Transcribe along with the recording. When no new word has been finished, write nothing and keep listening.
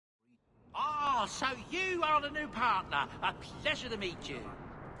So you are the new partner. A pleasure to meet you.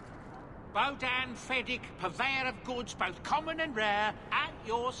 Bodahn Feddick, purveyor of goods both common and rare, at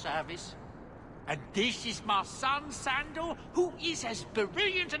your service. And this is my son, Sandal, who is as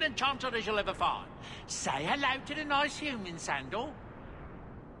brilliant an enchanter as you'll ever find. Say hello to the nice human, Sandal.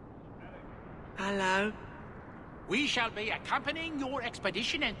 Hello. We shall be accompanying your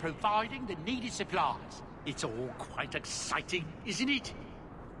expedition and providing the needed supplies. It's all quite exciting, isn't it?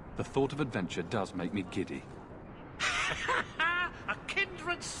 The thought of adventure does make me giddy. A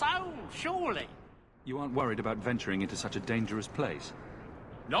kindred soul, surely. You aren't worried about venturing into such a dangerous place?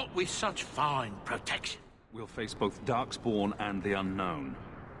 Not with such fine protection. We'll face both Darkspawn and the unknown.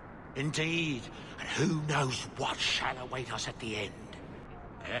 Indeed, and who knows what shall await us at the end.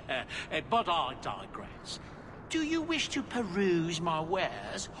 But I digress. Do you wish to peruse my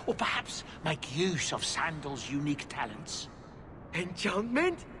wares, or perhaps make use of Sandal's unique talents?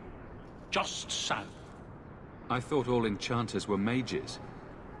 Enchantment? Just so. I thought all enchanters were mages.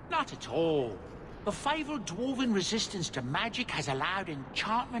 Not at all. The fabled dwarven resistance to magic has allowed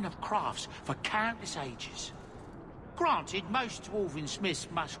enchantment of crafts for countless ages. Granted, most dwarven smiths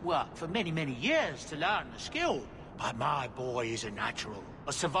must work for many, many years to learn the skill, but my boy is a natural,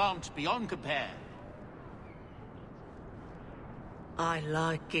 a savant beyond compare. I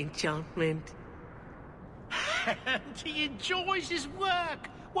like enchantment. And he enjoys his work.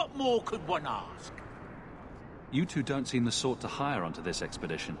 What more could one ask? You two don't seem the sort to hire onto this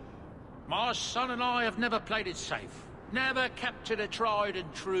expedition. My son and I have never played it safe. Never kept to the tried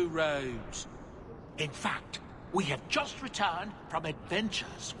and true roads. In fact, we have just returned from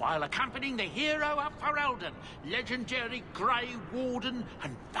adventures while accompanying the hero of Ferelden, legendary Grey Warden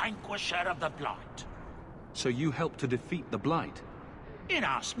and vanquisher of the Blight. So you helped to defeat the Blight? In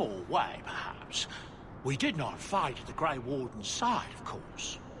our small way, perhaps. We did not fight at the Grey Warden's side, of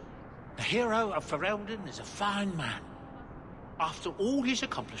course. The hero of Ferelden is a fine man. After all his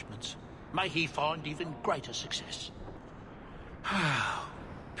accomplishments, may he find even greater success.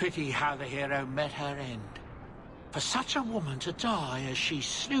 Pity how the hero met her end. For such a woman to die as she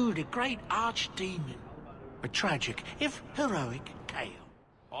slew the great archdemon. A tragic, if heroic, tale.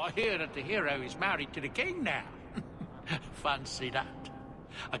 I hear that the hero is married to the king now. Fancy that.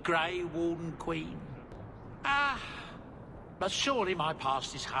 A Grey Warden queen. But surely my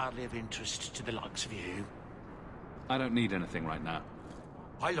past is hardly of interest to the likes of you. I don't need anything right now.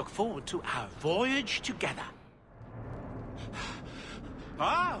 I look forward to our voyage together.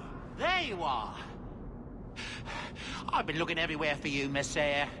 Oh, there you are. I've been looking everywhere for you,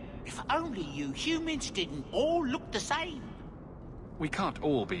 Messiah. If only you humans didn't all look the same. We can't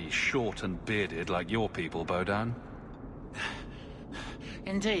all be short and bearded like your people, Bodahn.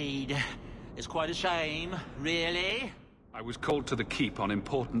 Indeed. It's quite a shame, really. I was called to the keep on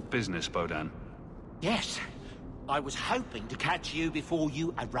important business, Bodahn. Yes. I was hoping to catch you before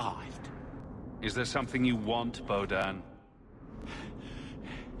you arrived. Is there something you want, Bodahn?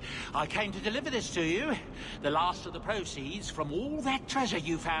 I came to deliver this to you. The last of the proceeds from all that treasure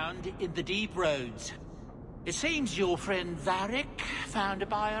you found in the deep roads. It seems your friend Varric found a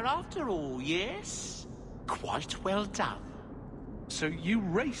buyer after all, yes? Quite well done. So you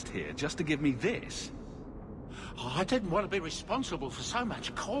raced here just to give me this? Oh, I didn't want to be responsible for so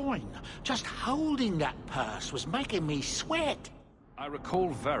much coin. Just holding that purse was making me sweat. I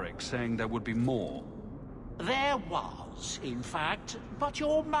recall Varric saying there would be more. There was, in fact, but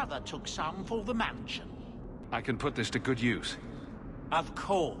your mother took some for the mansion. I can put this to good use. Of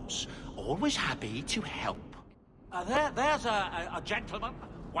course. Always happy to help. There's a gentleman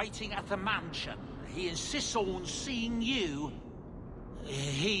waiting at the mansion. He insists on seeing you.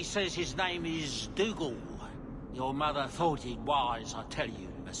 He says his name is Dougal. Your mother thought it wise, I tell you,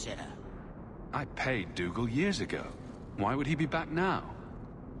 Monsieur. I paid Dougal years ago. Why would he be back now?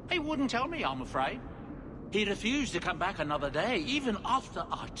 He wouldn't tell me, I'm afraid. He refused to come back another day, even after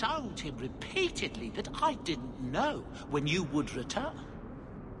I told him repeatedly that I didn't know when you would return.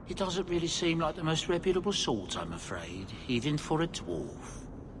 He doesn't really seem like the most reputable sort, I'm afraid, even for a dwarf.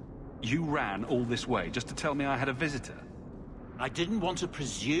 You ran all this way just to tell me I had a visitor? I didn't want to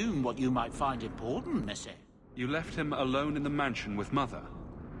presume what you might find important, Monsieur. You left him alone in the mansion with Mother?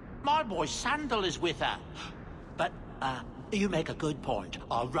 My boy Sandal is with her. But, you make a good point.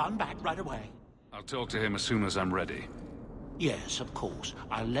 I'll run back right away. I'll talk to him as soon as I'm ready. Yes, of course.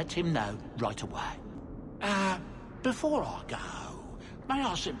 I'll let him know right away. Before I go, may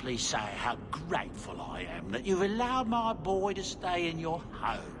I simply say how grateful I am that you've allowed my boy to stay in your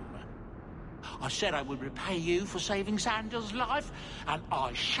home. I said I would repay you for saving Sandal's life, and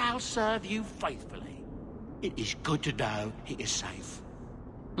I shall serve you faithfully. It is good to know he is safe.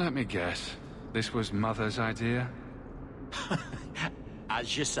 Let me guess. This was Mother's idea?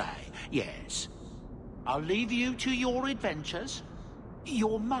 As you say, yes. I'll leave you to your adventures.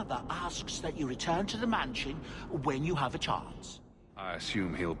 Your mother asks that you return to the mansion when you have a chance. I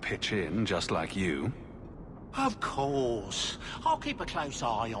assume he'll pitch in, just like you. Of course. I'll keep a close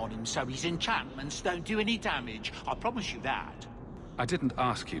eye on him so his enchantments don't do any damage. I promise you that. I didn't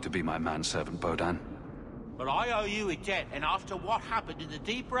ask you to be my manservant, Bodahn. But I owe you a debt, and after what happened in the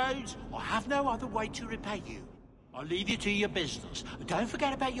deep roads, I have no other way to repay you. I'll leave you to your business. Don't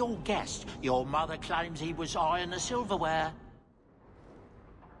forget about your guest. Your mother claims he was eyeing the silverware.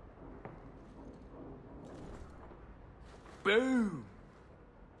 Boom!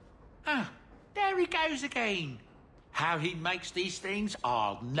 Ah, there he goes again. How he makes these things,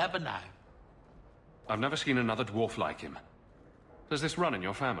 I'll never know. I've never seen another dwarf like him. Does this run in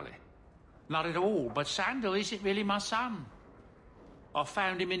your family? Not at all, but Sandal isn't really my son. I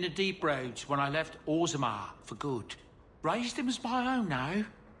found him in the deep roads when I left Orzammar for good. Raised him as my own now.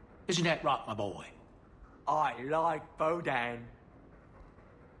 Isn't that right, my boy? I like Bodahn.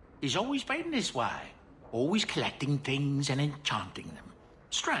 He's always been this way. Always collecting things and enchanting them.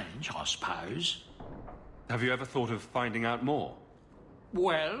 Strange, I suppose. Have you ever thought of finding out more?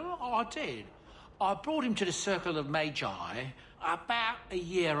 Well, I did. I brought him to the Circle of Magi about a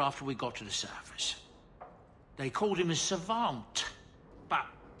year after we got to the surface. They called him a savant, but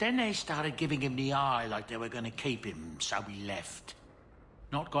then they started giving him the eye like they were going to keep him, so we left.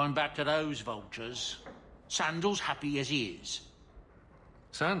 Not going back to those vultures. Sandal's happy as he is.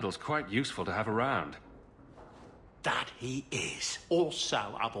 Sandal's quite useful to have around. That he is.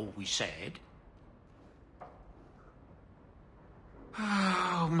 Also, I've always said.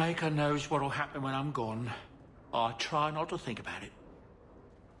 Oh, Maker knows what'll happen when I'm gone. I try not to think about it.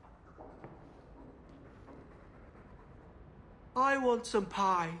 I want some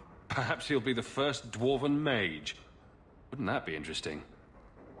pie. Perhaps he'll be the first dwarven mage. Wouldn't that be interesting?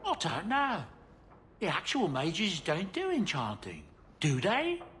 I don't know. The actual mages don't do enchanting, do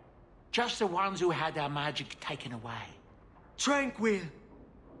they? Just the ones who had their magic taken away. Tranquil.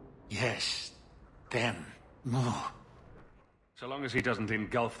 Yes, them. Oh. So long as he doesn't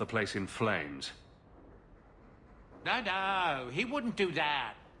engulf the place in flames. No, he wouldn't do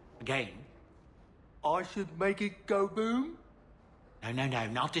that. Again. I should make it go boom? No,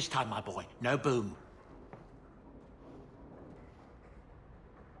 not this time, my boy. No boom.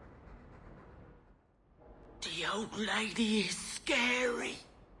 The old lady is scary.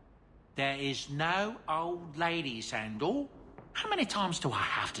 There is no old lady, Sandal. How many times do I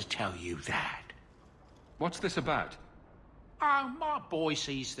have to tell you that? What's this about? Oh, my boy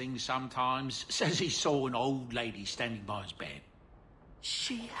sees things sometimes. Says he saw an old lady standing by his bed.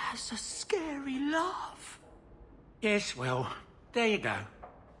 She has a scary laugh. Yes, well, there you go.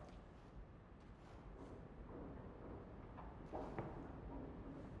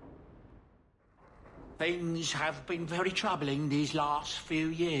 Things have been very troubling these last few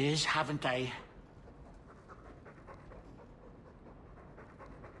years, haven't they?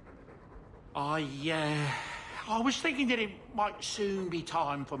 I was thinking that it might soon be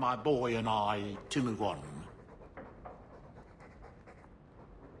time for my boy and I to move on.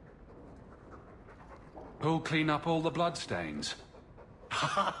 Who'll clean up all the bloodstains?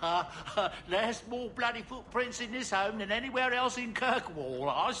 There's more bloody footprints in this home than anywhere else in Kirkwall,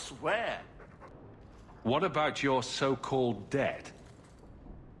 I swear. What about your so-called debt?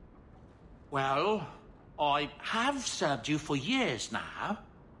 Well, I have served you for years now.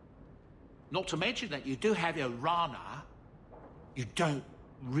 Not to mention that you do have your Rana. You don't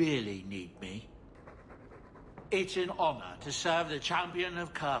really need me. It's an honor to serve the champion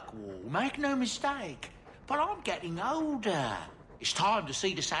of Kirkwall. Make no mistake. But I'm getting older. It's time to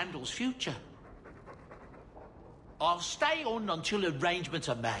see the Sandal's future. I'll stay on until arrangements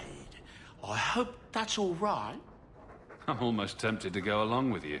are made. I hope that's all right. I'm almost tempted to go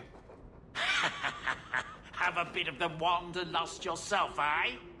along with you. Have a bit of the wanderlust yourself,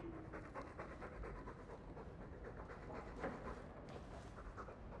 eh?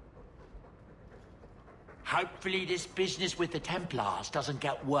 Hopefully this business with the Templars doesn't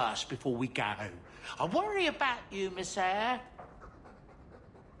get worse before we go. I worry about you, Miss Eyre.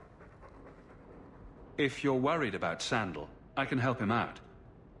 If you're worried about Sandal, I can help him out.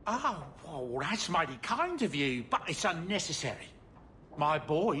 Oh, well, that's mighty kind of you, but it's unnecessary. My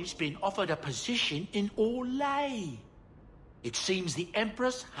boy's been offered a position in Orlais. It seems the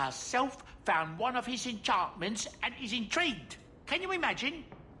Empress herself found one of his enchantments and is intrigued. Can you imagine?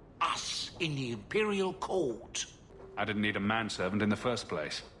 Us in the Imperial Court. I didn't need a manservant in the first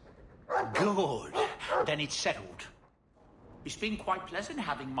place. Good. Then it's settled. It's been quite pleasant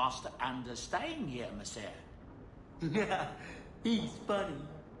having Master Anders staying here, monsieur. He's funny.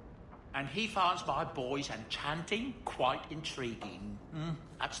 And he finds my boy's enchanting quite intriguing.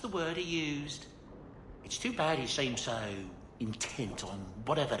 That's the word he used. It's too bad he seems so intent on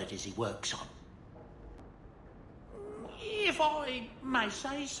whatever it is he works on. If I may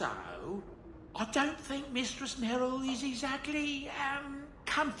say so, I don't think Mistress Merrill is exactly,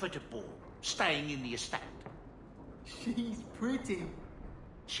 comfortable staying in the estate. She's pretty.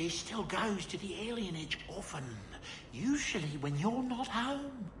 She still goes to the alienage often, usually when you're not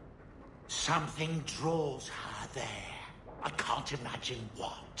home. Something draws her there. I can't imagine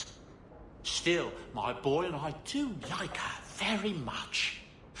what. Still, my boy and I do like her very much.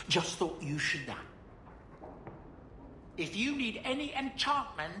 Just thought you should know. If you need any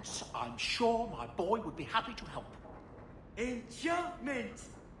enchantments, I'm sure my boy would be happy to help. Enchantment!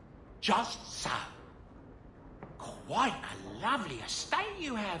 Just so. Quite a lovely estate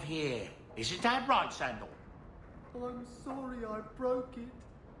you have here. Isn't that right, Sandal? I'm sorry I broke it.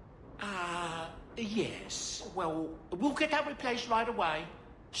 Yes. Well, we'll get that replaced right away.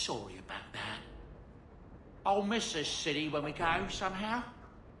 Sorry about that. I'll miss this city when we go, somehow.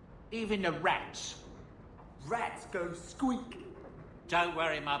 Even the rats. Rats go squeak. Don't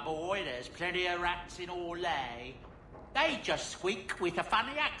worry, my boy. There's plenty of rats in Orlais. They just squeak with a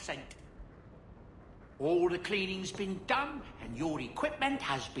funny accent. All the cleaning's been done, and your equipment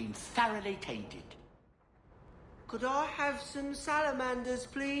has been thoroughly tainted. Could I have some salamanders,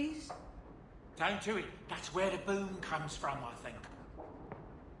 please? Don't do it. That's where the boom comes from, I think.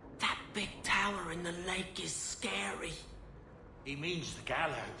 That big tower in the lake is scary. He means the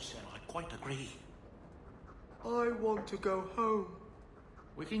gallows, and I quite agree. I want to go home.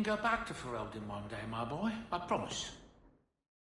 We can go back to Ferelden one day, my boy. I promise.